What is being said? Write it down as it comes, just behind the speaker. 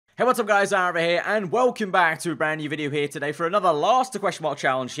Hey, what's up guys, aarava here, and welcome back to a brand new video here today for another last question mark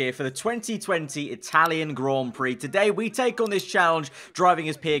challenge here for the 2020 Italian Grand Prix. Today we take on this challenge driving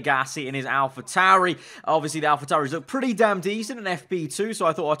as Pierre in his Alpha Tauri. Obviously the Alpha Tauris look pretty damn decent in FP2, so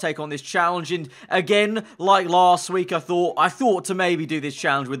I thought I'd take on this challenge. And again, like last week, I thought to maybe do this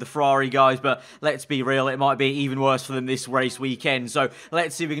challenge with the Ferrari guys, but let's be real, it might be even worse for them this race weekend. So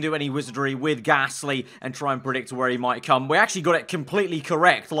let's see if we can do any wizardry with Gasly and try and predict where he might come. We actually got it completely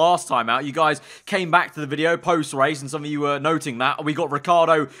correct last time out. You guys came back to the video post-race, and some of you were noting that. We got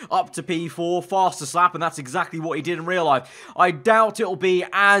Ricciardo up to P4, fastest lap, and that's exactly what he did in real life. I doubt it'll be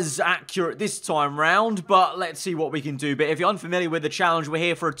as accurate this time round, but let's see what we can do. But if you're unfamiliar with the challenge, we're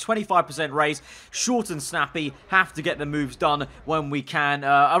here for a 25% race, short and snappy, have to get the moves done when we can.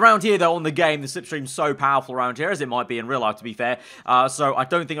 Around here, though, on the game, the slipstream's so powerful around here, as it might be in real life, to be fair. So I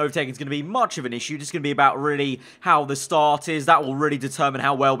don't think overtaking is going to be much of an issue. Just going to be about really how the start is. That will really determine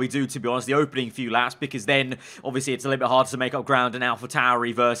how well we do, to be honest, the opening few laps, because then obviously it's a little bit harder to make up ground in Alpha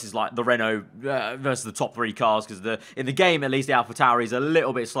Tauri versus like the Renault versus the top three cars, because in the game at least the Alpha Tauri is a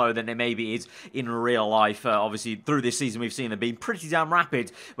little bit slower than it maybe is in real life. Obviously through this season we've seen them being pretty damn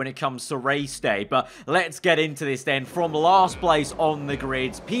rapid when it comes to race day. But let's get into this then. From last place on the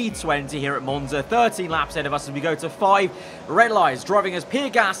grid, P20 here at Monza, 13 laps ahead of us as we go to 5 red lights, driving as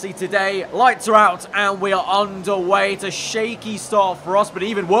Pierre Gasly today. Lights are out and we are underway. It's a shaky start for us, but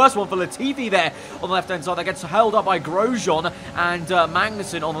even worse one for Latifi there on the left-hand side. That gets held up by Grosjean and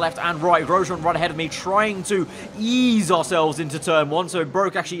Magnussen on the left and right. Grosjean right ahead of me, trying to ease ourselves into turn 1. So it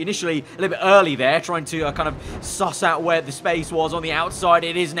broke actually initially a little bit early there, trying to kind of suss out where the space was on the outside.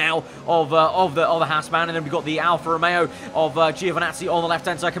 It is now of the Haasman, and then we've got the Alfa Romeo of Giovinazzi on the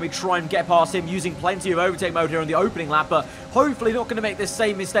left-hand side. Can we try and get past him using plenty of overtake mode here on the opening lap, but hopefully not going to make the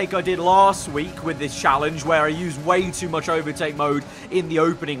same mistake I did last week with this challenge, where I used way too much overtake mode in the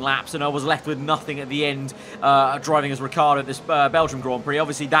opening laps and I was left with nothing at the end, driving as Ricciardo at this Belgium Grand Prix.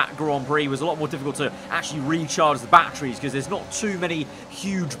 Obviously that Grand Prix was a lot more difficult to actually recharge the batteries because there's not too many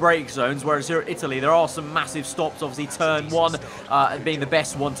huge brake zones, whereas here at Italy there are some massive stops. Obviously turn 1 being the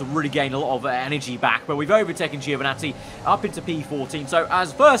best one to really gain a lot of energy back, but we've overtaken Giovinazzi up into P14. So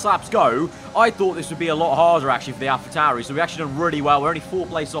as first laps go, I thought this would be a lot harder actually for the Alpha Tauri, so we've actually done really well. We're only 4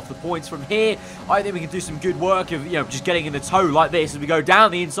 places off the points. From here I think we can do some good work of, just getting in the toe like this as we go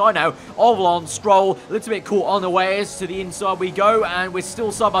down the inside now of Lance Stroll. A little bit caught unawares. To the inside we go, and we're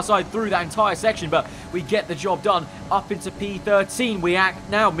still side by side through that entire section, but we get the job done up into P13. We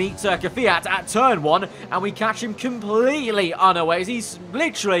now meet Kvyat at turn 1, and we catch him completely unawares. He's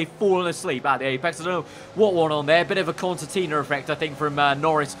literally fallen asleep at the apex. I don't know what went on there. Bit of a concertina effect, I think, from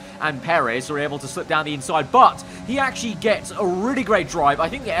Norris and Perez, who are able to slip down the inside, but he actually gets a really great drive. I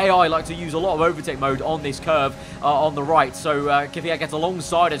think the AI like to use a lot of overtake mode on this curve on the right, so Kvyat gets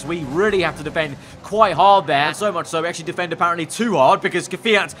alongside us. We really have to defend quite hard there, and so much so we actually defend apparently too hard, because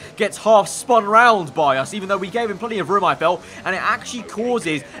Kvyat gets half spun round by us, even though we gave him plenty of room, I felt, and it actually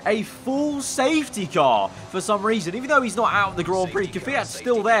causes a full safety car for some reason. Even though he's not out of the Grand Prix, Kvyat's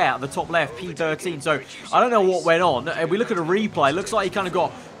still there at the top left, P13, so I don't know what went on. If we look at a replay, it looks like he kind of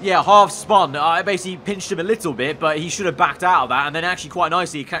got, half spun. I basically pinched him a little bit, but he should have backed out of that, and then actually quite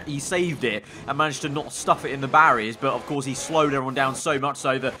nicely he saved it and managed to not stuff it in the barriers. But of course he slowed everyone down so much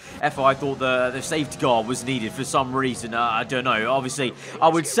so that FI thought the safety car was needed for some reason. I don't know. Obviously I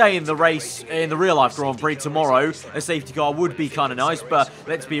would say in the race, in the real life Grand Prix tomorrow, a safety car would be kind of nice, but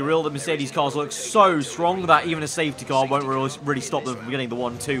let's be real, the Mercedes cars look so strong that even a safety car won't really stop them from getting the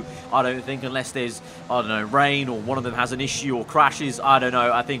 1-2, I don't think, unless there's, I don't know, rain or one of them has an issue or crashes. I don't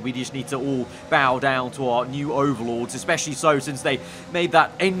know. I think we just need to all bow down to our new overlords, especially so since they made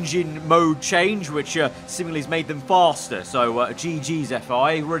that engine mode change, which seemingly has made them faster. So GG's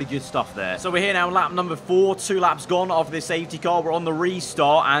FI, really good stuff there. So we're here now on lap number 4, 2 laps gone after this safety car. We're on the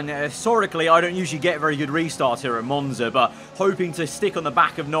restart, and historically I don't usually get very good restarts here at Monza, but hoping to stick on the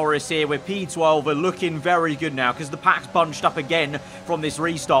back of Norris here. We're P12, we're looking very good now because the pack's bunched up again from this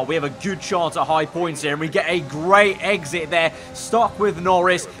restart. We have a good chance at high points here, and we get a great exit there, stuck with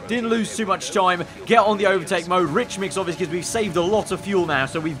Norris. Didn't lose too much time, get on the overtake mode. Rich mix obviously, because we've saved a lot of fuel now,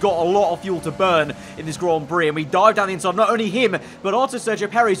 so we've got a lot of fuel to burn in this Grand Prix, and we dive down the inside. Not only him, but also Sergio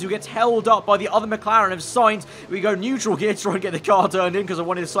Perez, who gets held up by the other McLaren of Sainz. We go neutral gear to try and get the car turned in because I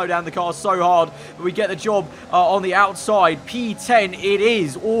wanted to slow down the car so hard, but we get the job on the outside. P10 it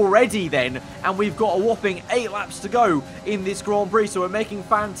is already then, and we've got a whopping 8 laps to go in this Grand Prix, so we're making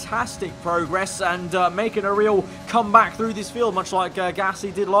fantastic progress and making a real comeback through this field, much like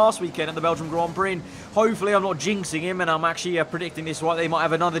Gasly did last weekend at the Belgium Grand Prix. And hopefully I'm not jinxing him and I'm actually predicting this right. They might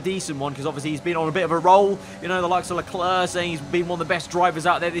have another decent one because obviously he's been on a bit of a roll. You know, the likes of Leclerc saying he's been one of the best drivers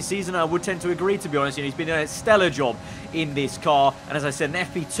out there this season. I would tend to agree, to be honest. You know, he's been doing a stellar job in this car, and as I said, in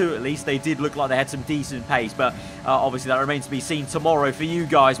FP2 at least, they did look like they had some decent pace, but obviously that remains to be seen tomorrow for you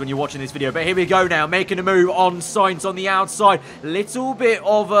guys when you're watching this video. But here we go now, making a move on Sainz on the outside. Little bit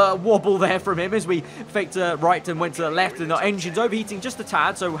of a wobble there from him as we faked right and went to the left, and our engine's overheating just a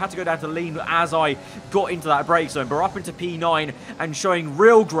tad, so we had to go down to lean as I got into that brake zone. But we're up into P9 and showing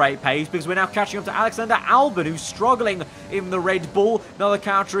real great pace because we're now catching up to Alexander Albon, who's struggling in the Red Bull. Another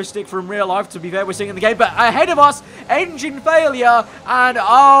characteristic from real life, to be fair, we're seeing in the game. But ahead of us, engine failure, and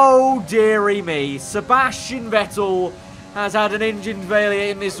oh dearie me, Sebastian Vettel has had an engine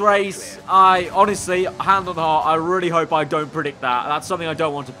failure in this race. I honestly, hand on heart, I really hope I don't predict that. That's something I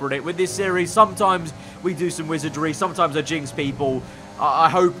don't want to predict. With this series, sometimes we do some wizardry, sometimes I jinx people.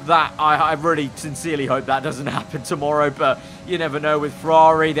 I hope that, I really sincerely hope that doesn't happen tomorrow, but you never know with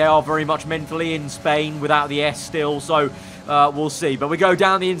Ferrari. They are very much mentally in Spain without the S still, so we'll see. But we go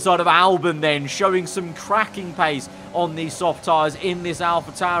down the inside of Albon then, showing some cracking pace on these soft tyres in this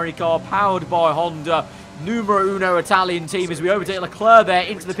Alpha Tauri car, powered by Honda. Numero uno Italian team as we overtake Leclerc there.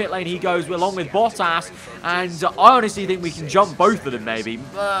 Into the pit lane he goes along with Bottas, and I honestly think we can jump both of them maybe.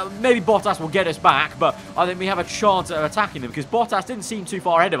 Maybe Bottas will get us back, but I think we have a chance at attacking them because Bottas didn't seem too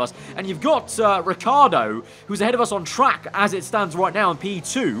far ahead of us. And you've got Ricciardo, who's ahead of us on track as it stands right now in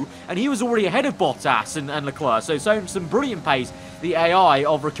P2, and he was already ahead of Bottas and Leclerc, so some brilliant pace. The AI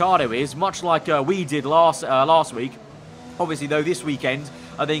of Ricciardo is, much like we did last week. Obviously, though, this weekend,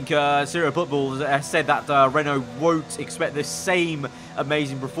 I think Serial Football has said that Renault won't expect the same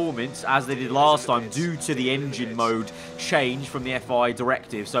amazing performance as they did last time due to the engine mode change from the FI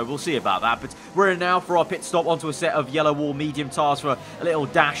directive. So we'll see about that. But we're in now for our pit stop onto a set of yellow wall medium tyres for a little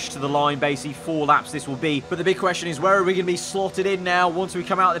dash to the line. Basically, 4 laps this will be. But the big question is, where are we going to be slotted in now once we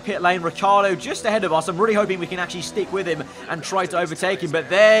come out of the pit lane? Ricciardo just ahead of us. I'm really hoping we can actually stick with him and try to overtake him. But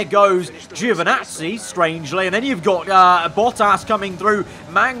there goes Giovinazzi, strangely. And then you've got Bottas coming through.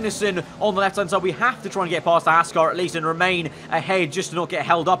 Magnussen on the left-hand side. We have to try and get past the Ascar at least and remain ahead just to not get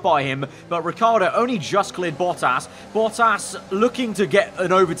held up by him. But Ricciardo only just cleared Bottas. Bottas looking to get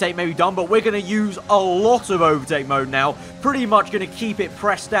an overtake maybe done, but we're going to use a lot of overtake mode now. Pretty much going to keep it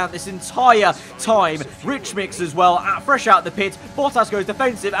pressed down this entire time. Rich mix as well, fresh out the pit. Bottas goes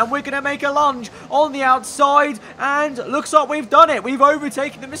defensive, and we're going to make a lunge on the outside, and looks like we've done it. We've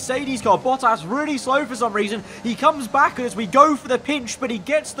overtaken the Mercedes car. Bottas really slow for some reason. He comes back as we go for the pinch, but he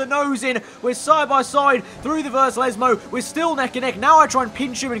gets the nose in. We're side by side through the Vers Lesmo. We're still neck and neck. Now I try and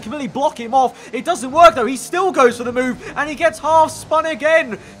pinch him and completely block him off. It doesn't work though. He still goes for the move, and he gets half spun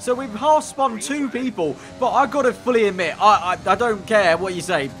again. So we've half spun 2 people, but I got to fully admit, I don't care what you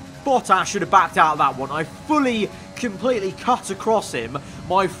say. Bottas should have backed out of that one. I completely cut across him.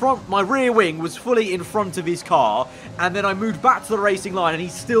 My rear wing was fully in front of his car, and then I moved back to the racing line, and he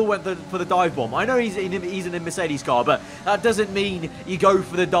still went for the dive bomb. I know he's in a Mercedes car, but that doesn't mean you go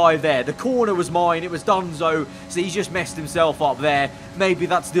for the dive there. The corner was mine. It was Dunzo, so he's just messed himself up there. Maybe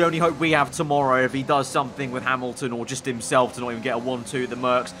that's the only hope we have tomorrow if he does something with Hamilton or just himself to not even get a 1-2 at the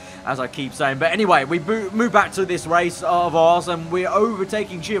Mercs, as I keep saying. But anyway, we move back to this race of ours, and we're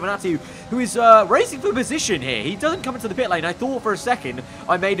overtaking Giovinazzi, who is racing for position here. He doesn't come into the pit lane. I thought for a second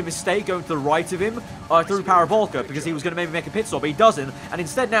I made a mistake going to the right of him through Parabolica because he was going to maybe make a pit stop, but he doesn't. And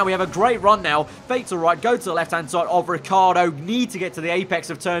instead now we have a great run now. Fade to the right, go to the left-hand side of Ricciardo. Need to get to the apex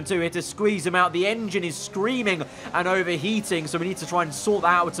of turn 2 here to squeeze him out. The engine is screaming and overheating, so we need to try and sort that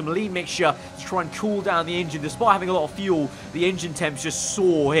out with some lean mixture to try and cool down the engine. Despite having a lot of fuel, the engine temps just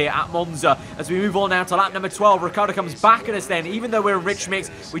soar here at Monza. As we move on now to lap number 12, Ricciardo comes back at us then. Even though we're in rich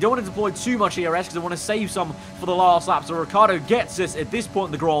mix, we don't want to deploy too much ERS because I want to save some for the last lap. So Ricciardo gets us at this point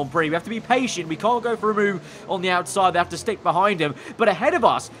in the Grand Prix. We have to be patient. We can't go for a move on the outside. They have to stick behind him. But ahead of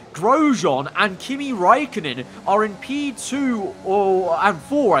us, Grosjean and Kimi Raikkonen are in P2 and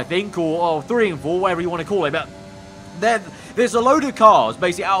 4, I think, or 3 and 4, whatever you want to call it. But there's a load of cars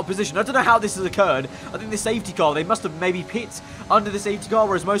basically out of position. I don't know how this has occurred. I think the safety car, they must have maybe pit under the safety car,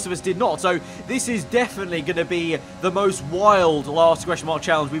 whereas most of us did not. So this is definitely going to be the most wild last question mark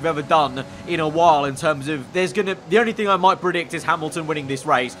challenge we've ever done in a while in terms of the only thing I might predict is Hamilton winning this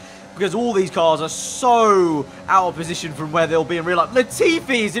race. because all these cars are so out of position from where they'll be in real life.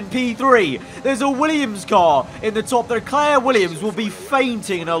 Latifi's in P3. There's a Williams car in the top there. Claire Williams will be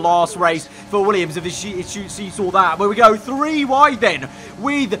fainting in her last race for Williams if she saw that. Where we go 3 wide then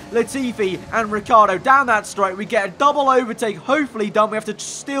with Latifi and Ricciardo down that straight. We get a double overtake, hopefully done. We have to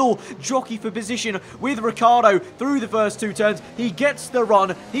still jockey for position with Ricciardo through the first 2 turns. He gets the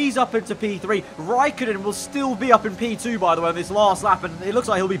run. He's up into P3. Raikkonen will still be up in P2, by the way, on this last lap, and it looks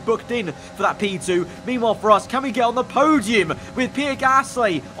like he'll be booked in for that P2. Meanwhile, for us, can we get on the podium with Pierre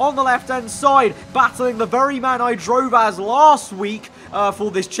on the left-hand side, battling the very man I drove as last week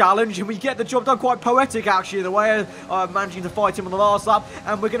for this challenge, and we get the job done. Quite poetic, actually, in the way of managing to fight him on the last lap,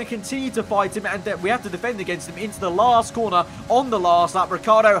 and we're going to continue to fight him, and we have to defend against him into the last corner on the last lap.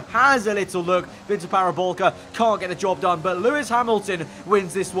 Ricciardo has a little look into Parabolka, can't get the job done, but Lewis Hamilton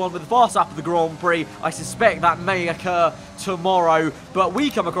wins this one with the fast lap of the Grand Prix. I suspect that may occur tomorrow, but we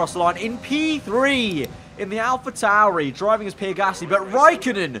come across the line in P3 in the Alpha Tauri, driving as Pierre, but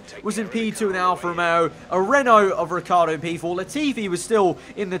Raikkonen was in P2 in the Alfa Romeo, a Renault of Ricciardo in P4, Latifi was still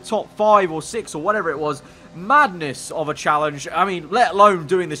in the top 5 or 6 or whatever it was. Madness of a challenge. I mean, let alone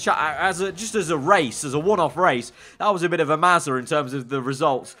doing this just as a race, as a one-off race. That was a bit of a mazza in terms of the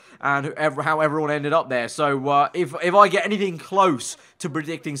results and how everyone ended up there. So if I get anything close to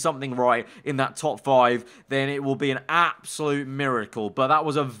predicting something right in that top 5, then it will be an absolute miracle. But that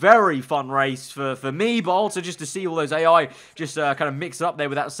was a very fun race for me, but also just to see all those AI just kind of mix up there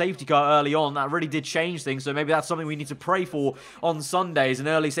with that safety car early on. That really did change things. So maybe that's something we need to pray for on Sundays, an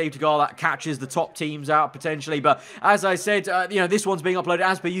early safety car that catches the top teams out potentially. But as I said, this one's being uploaded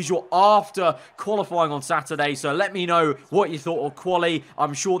as per usual after qualifying on Saturday. So let me know what you thought of quali.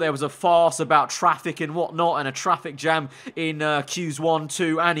 I'm sure there was a farce about traffic and whatnot, and a traffic jam in Qs 1,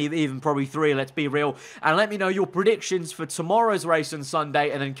 2, and even probably 3, let's be real. And let me know your predictions for tomorrow's race on Sunday,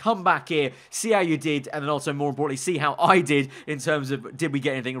 and then come back here, see how you did, and then also, more importantly, see how I did in terms of did we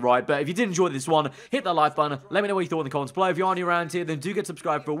get anything right. But if you did enjoy this one, hit that like button. Let me know what you thought in the comments below. If you're new around here, then do get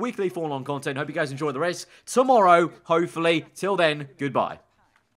subscribed for weekly full-on content. Hope you guys enjoy the race tomorrow, hopefully. Till then, goodbye.